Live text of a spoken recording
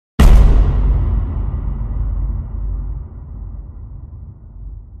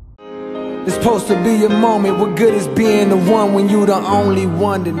It's supposed to be a moment. What good is being the one when you the only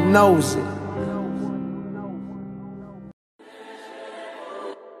one that knows it?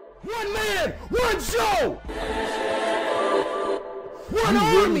 One man, one show, one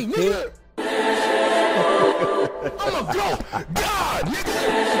army, nigga. I'ma go, God, nigga.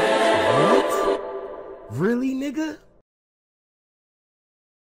 What? Really, nigga?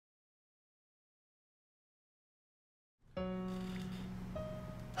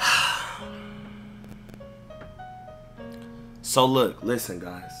 So look, listen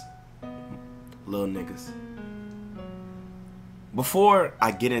guys, little niggas. Before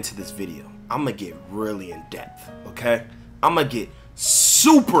I get into this video, I'm gonna get really in depth, okay? I'm gonna get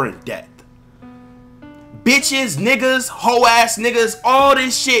super in depth. Bitches, niggas, hoe ass niggas, all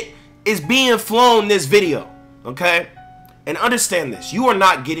this shit is being flown in this video, okay? And understand this, you are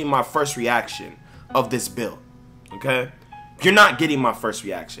not getting my first reaction of this build, okay? You're not getting my first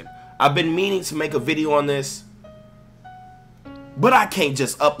reaction. I've been meaning to make a video on this, but I can't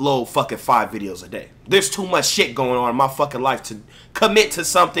just upload fucking 5 videos a day. There's too much shit going on in my fucking life to commit to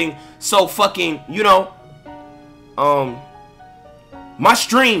something so fucking, you know. My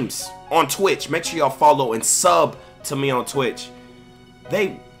streams on Twitch, make sure y'all follow and sub to me on Twitch.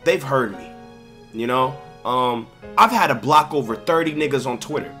 They've heard me, you know. I've had to block over 30 niggas on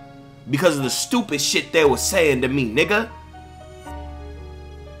Twitter because of the stupid shit they was saying to me, nigga.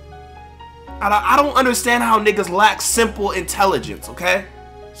 I don't understand how niggas lack simple intelligence, okay?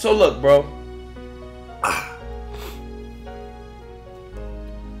 So look, bro.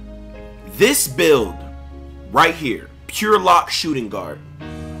 This build right here, pure lock shooting guard,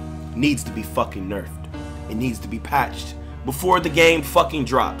 needs to be fucking nerfed. It needs to be patched before the game fucking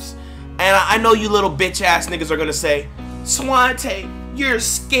drops. And I know you little bitch ass niggas are gonna say, SwantE, you're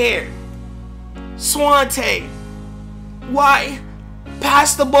scared. SwantE, why?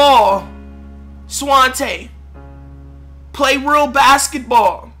 Pass the ball. SwantE, play real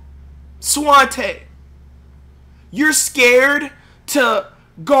basketball. SwantE, you're scared to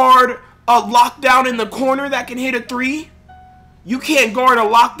guard a lockdown in the corner that can hit a 3? You can't guard a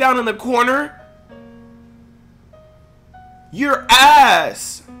lockdown in the corner? You're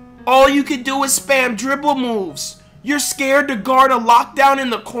ass. All you can do is spam dribble moves. You're scared to guard a lockdown in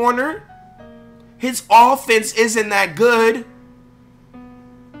the corner? His offense isn't that good.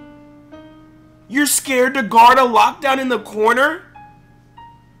 You're scared to guard a lockdown in the corner?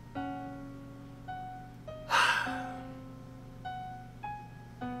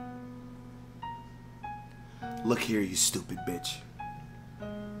 Look here, you stupid bitch.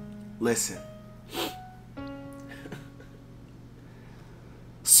 Listen.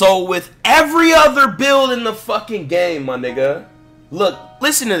 So with every other build in the fucking game, my nigga. Look,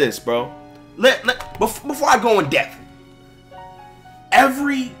 listen to this, bro. Before I go in depth.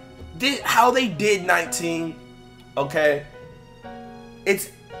 How they did 19, okay?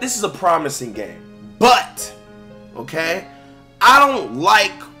 This is a promising game. But, okay? I don't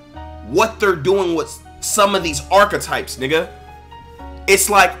like what they're doing with some of these archetypes, nigga. It's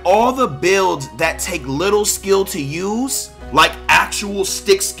like all the builds that take little skill to use, like actual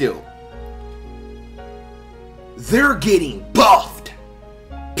stick skill, they're getting buffed.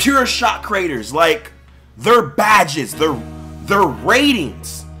 Pure shot creators, like their badges, their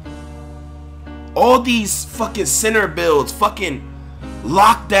ratings. All these fucking center builds, fucking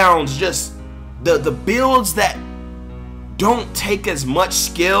lockdowns, just the builds that don't take as much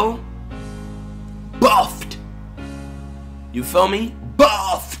skill, buffed. You feel me?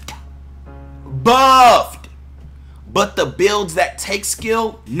 Buffed. Buffed. But the builds that take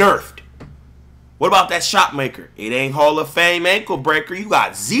skill, nerfed. What about that shot maker? It ain't Hall of Fame ankle breaker. You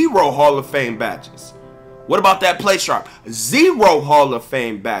got 0 Hall of Fame badges. What about that play sharp? 0 Hall of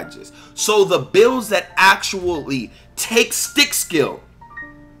Fame badges. So the builds that actually take stick skill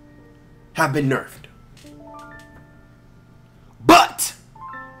have been nerfed. But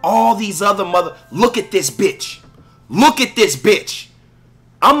all these other look at this bitch. Look at this bitch.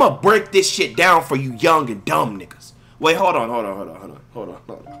 I'ma break this shit down for you young and dumb niggas. Wait, hold on.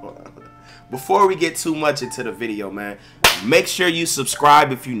 Before we get too much into the video, man, make sure you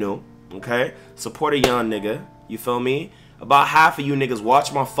subscribe if you new, okay? Support a young nigga, you feel me? About half of you niggas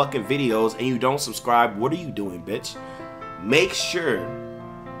watch my fucking videos and you don't subscribe. What are you doing, bitch? Make sure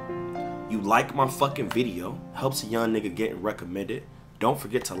you like my fucking video. Helps a young nigga getting recommended. Don't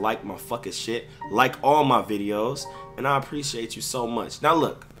forget to like my fucking shit. Like all my videos. And I appreciate you so much. Now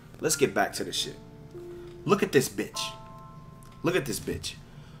look, let's get back to the shit. Look at this bitch. Look at this bitch.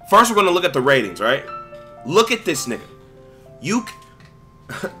 First we're gonna look at the ratings, right? Look at this nigga.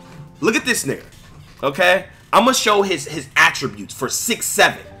 Look at this nigga. Okay? I'm gonna show his attributes for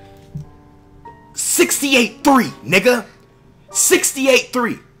 6-7. 68-3, nigga.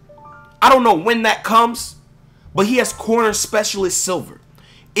 68-3. I don't know when that comes, but he has corner specialist silver.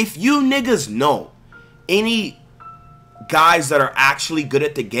 If you niggas know any guys that are actually good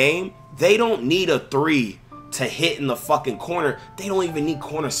at the game, they don't need a 3 to hit in the fucking corner. They don't even need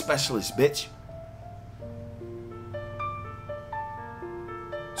corner specialist, bitch.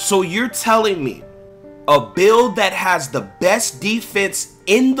 So you're telling me a build that has the best defense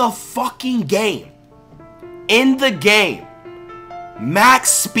in the fucking game, max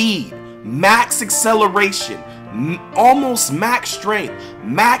speed, max acceleration, almost max strength,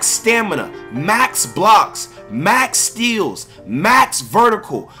 max stamina, max blocks, max steals, max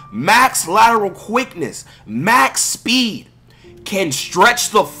vertical, max lateral quickness, max speed, can stretch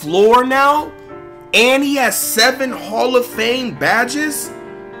the floor now, and he has 7 Hall of Fame badges?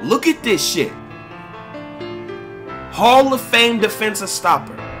 Look at this shit. Hall of Fame defensive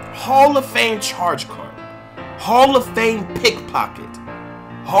stopper, Hall of Fame charge card, Hall of Fame pickpocket,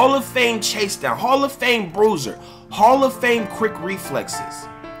 Hall of Fame chase down, Hall of Fame bruiser, Hall of Fame quick reflexes,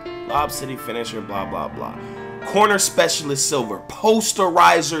 Lob City finisher, blah, blah, blah. Corner specialist silver,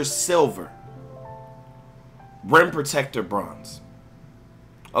 posterizer silver, rim protector bronze.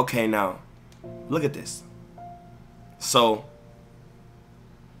 Okay, now, look at this. So,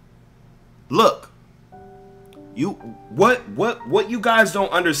 look. What you guys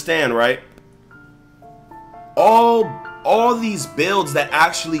don't understand, right? All these builds that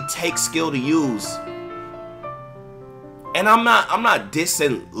actually take skill to use. And I'm not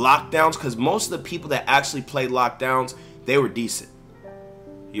dissing lockdowns, because most of the people that actually played lockdowns, they were decent.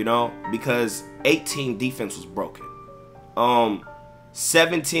 You know, because 18 defense was broken.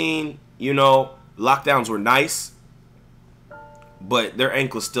 17, you know, lockdowns were nice, but their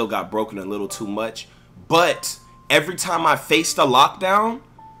ankles still got broken a little too much. But every time I faced a lockdown,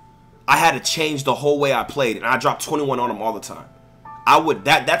 I had to change the whole way I played, and I dropped 21 on them all the time.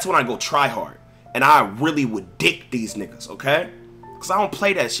 That's when I go try hard, and I really would dick these niggas, okay? Because I don't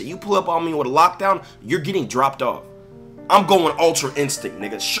play that shit. You pull up on me with a lockdown, you're getting dropped off. I'm going Ultra Instinct,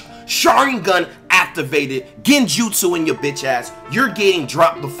 nigga. Sharingan activated, Genjutsu in your bitch ass. You're getting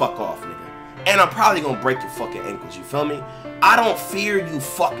dropped the fuck off, nigga. And I'm probably gonna break your fucking ankles, you feel me? I don't fear you,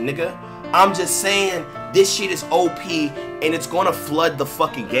 fuck, nigga. I'm just saying this shit is OP, and it's gonna flood the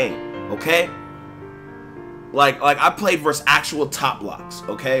fucking game, okay? Like I played versus actual top blocks,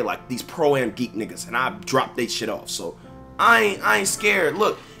 okay? Like these pro-am geek niggas, and I dropped they shit off. So I ain't scared.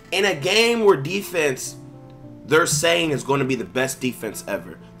 Look, in a game where defense, they're saying is gonna be the best defense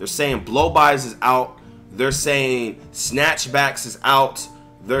ever. They're saying blow-bys is out. They're saying snatchbacks is out.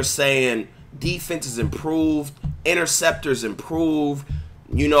 They're saying defense is improved, interceptors improved.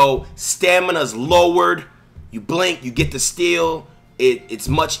 You know, stamina's lowered. You blink, you get the steal. It's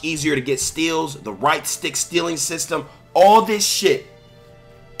much easier to get steals. The right stick stealing system. All this shit.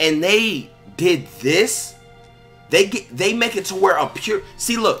 And they did this. They make it to where a pure...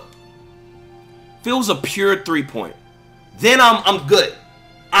 See, look. If it was a pure 3-point, then I'm good.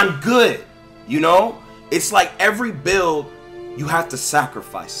 I'm good. You know? It's like every build, you have to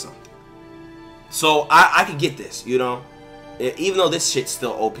sacrifice something. So I can get this, you know? Even though this shit's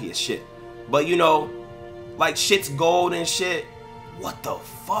still OP as shit. But you know, like shit's gold and shit. What the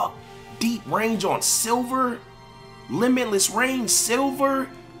fuck? Deep range on silver? Limitless range silver?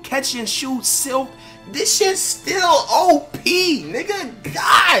 Catch and shoot silver? This shit's still OP, nigga.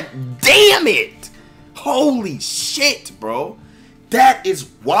 God damn it. Holy shit, bro. That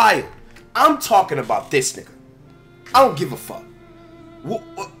is wild. I'm talking about this nigga. I don't give a fuck.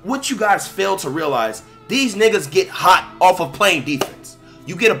 What you guys fail to realize, these niggas get hot off of playing defense.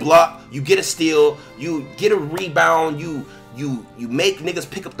 You get a block, you get a steal, you get a rebound, you make niggas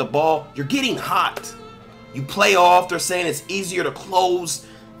pick up the ball. You're getting hot. You play off. They're saying it's easier to close,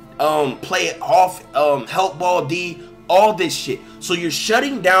 play it off, help ball D, all this shit. So you're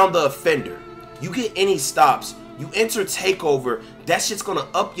shutting down the offender. You get any stops. You enter takeover. That shit's gonna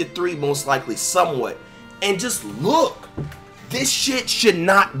up your 3 most likely somewhat. And just look, this shit should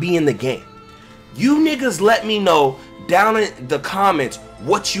not be in the game. You niggas let me know down in the comments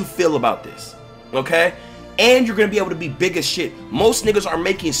what you feel about this, okay? And you're gonna be able to be big as shit. Most niggas are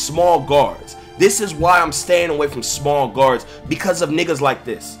making small guards. This is why I'm staying away from small guards, because of niggas like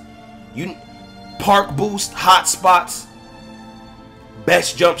this. You park boost, hot spots,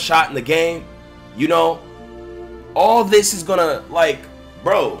 best jump shot in the game, you know? All this is gonna, like,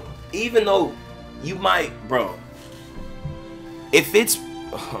 bro, even though you might, bro, if it's,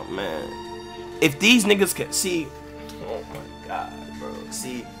 oh man, if these niggas can see, oh my god, bro,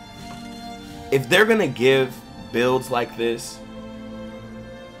 see, if they're gonna give builds like this,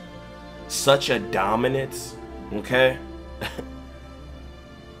 such a dominance, okay?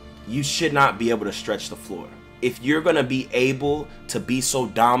 You should not be able to stretch the floor. If you're gonna be able to be so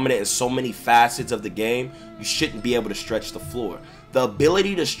dominant in so many facets of the game, you shouldn't be able to stretch the floor. The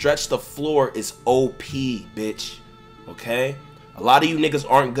ability to stretch the floor is OP, bitch. Okay? A lot of you niggas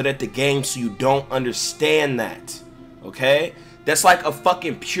aren't good at the game, so you don't understand that. Okay? That's like a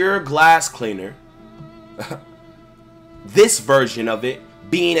fucking pure glass cleaner. This version of it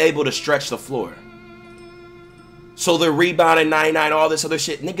being able to stretch the floor. So the rebounding 99, all this other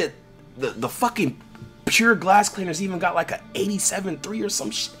shit. Nigga, the fucking pure glass cleaners even got like a 87.3 or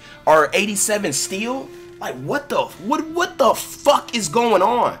some shit, or 87 steel. Like what the fuck is going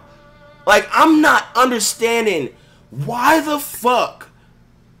on? Like I'm not understanding why the fuck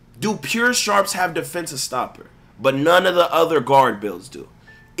do pure sharps have defensive stopper, but none of the other guard builds do.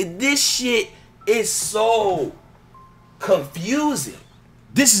 This shit is so confusing.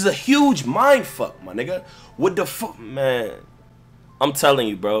 This is a huge mind fuck, my nigga. What the fuck, man? I'm telling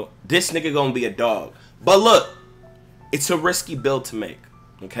you, bro. This nigga gonna be a dog. But look, it's a risky build to make,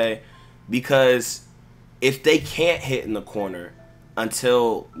 okay? Because if they can't hit in the corner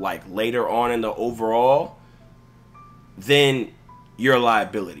until like later on in the overall, then you're a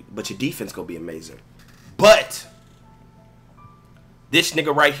liability. But your defense gonna be amazing. But this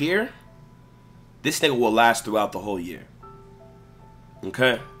nigga right here, this nigga will last throughout the whole year.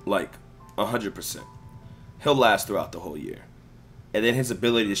 Okay? Like 100%. He'll last throughout the whole year. And then his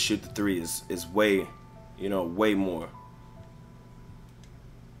ability to shoot the three is way, you know, way more.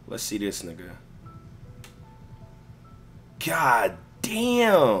 Let's see this nigga. God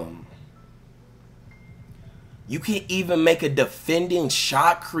damn. You can't even make a defending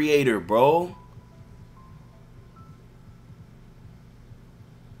shot creator, bro.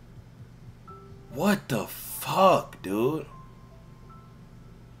 What the fuck, dude?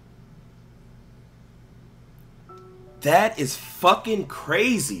 That is fucking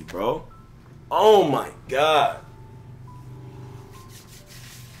crazy, bro. Oh my god.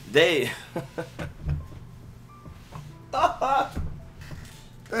 They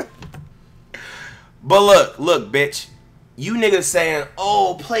But look, bitch. You niggas saying,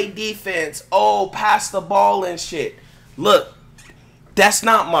 oh, play defense. Oh, pass the ball and shit. Look, that's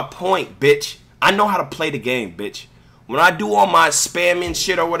not my point, bitch. I know how to play the game, bitch. When I do all my spamming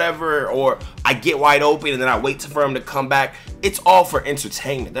shit or whatever, or I get wide open and then I wait for him to come back, it's all for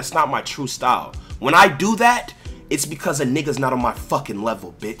entertainment. That's not my true style. When I do that, it's because a nigga's not on my fucking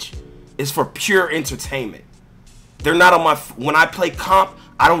level, bitch. It's for pure entertainment. They're not on my... When I play comp,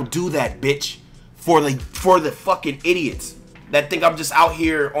 I don't do that, bitch. For the fucking idiots that think I'm just out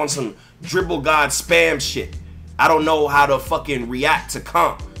here on some dribble god spam shit. I don't know how to fucking react to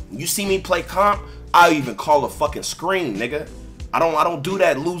comp. When you see me play comp, I'll even call a fucking screen, nigga. I don't do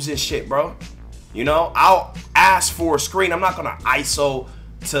that losing shit, bro. You know, I'll ask for a screen. I'm not gonna ISO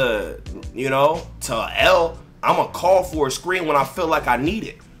to, you know, to L. I'm gonna call for a screen when I feel like I need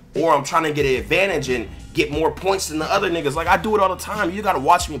it, or I'm trying to get an advantage and get more points than the other niggas. Like I do it all the time. You gotta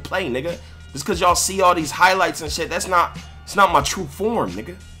watch me play, nigga. Just cause y'all see all these highlights and shit, it's not my true form,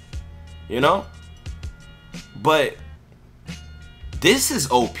 nigga. You know? But this is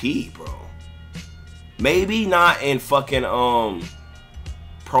OP, bro. Maybe not in fucking Pro-Am,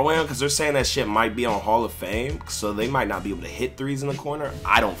 because they're saying that shit might be on Hall of Fame, so they might not be able to hit threes in the corner.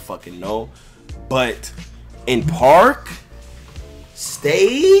 I don't fucking know. But in Park,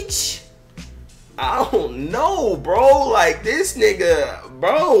 Stage, I don't know, bro. Like this nigga,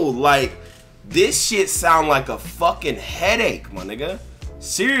 bro, like this shit sound like a fucking headache, my nigga.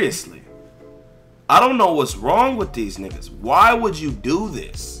 Seriously. I don't know what's wrong with these niggas. Why would you do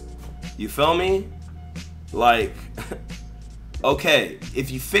this? You feel me? Like, okay, if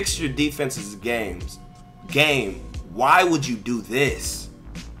you fix your defense's game, why would you do this?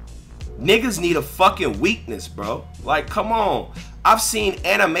 Niggas need a fucking weakness, bro. Like, come on. I've seen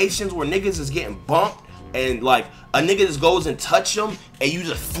animations where niggas is getting bumped and like a nigga just goes and touch them and you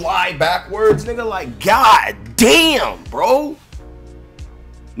just fly backwards, nigga. Like, god damn, bro.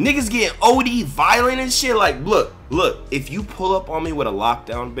 Niggas getting OD violent and shit. Like, look, if you pull up on me with a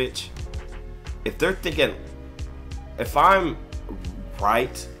lockdown, bitch, if they're thinking, if I'm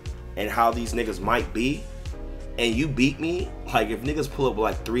right in how these niggas might be, and you beat me, like if niggas pull up with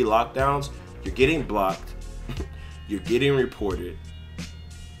like 3 lockdowns, you're getting blocked, you're getting reported,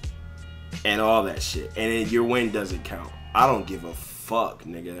 and all that shit, and then your win doesn't count. I don't give a fuck,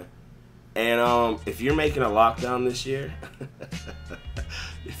 nigga. And if you're making a lockdown this year,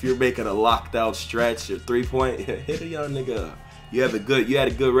 if you're making a lockdown stretch, your 3-point, hit a young nigga up. You had a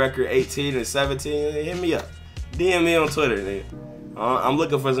good record, 18 and 17. Hit me up. DM me on Twitter, nigga. I'm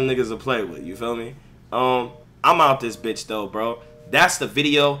looking for some niggas to play with. You feel me? I'm out this bitch though, bro. That's the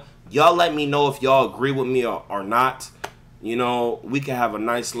video. Y'all let me know if y'all agree with me or not. You know, we can have a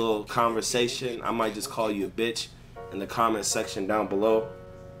nice little conversation. I might just call you a bitch in the comment section down below.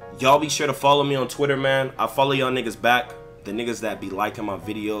 Y'all be sure to follow me on Twitter, man. I follow y'all niggas back. The niggas that be liking my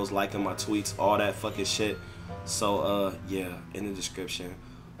videos, liking my tweets, all that fucking shit. So, yeah, in the description.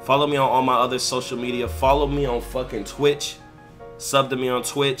 Follow me on all my other social media. Follow me on fucking Twitch. Sub to me on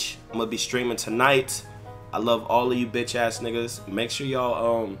Twitch. I'm gonna be streaming tonight. I love all of you bitch ass niggas. Make sure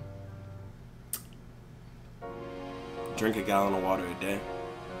y'all, drink a gallon of water a day.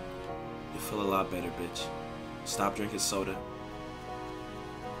 You feel a lot better, bitch. Stop drinking soda.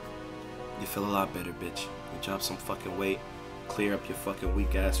 You feel a lot better, bitch. You drop some fucking weight. Clear up your fucking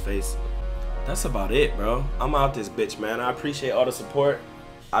weak ass face. That's about it, bro. I'm out this bitch, man. I appreciate all the support.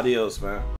 Adios, man.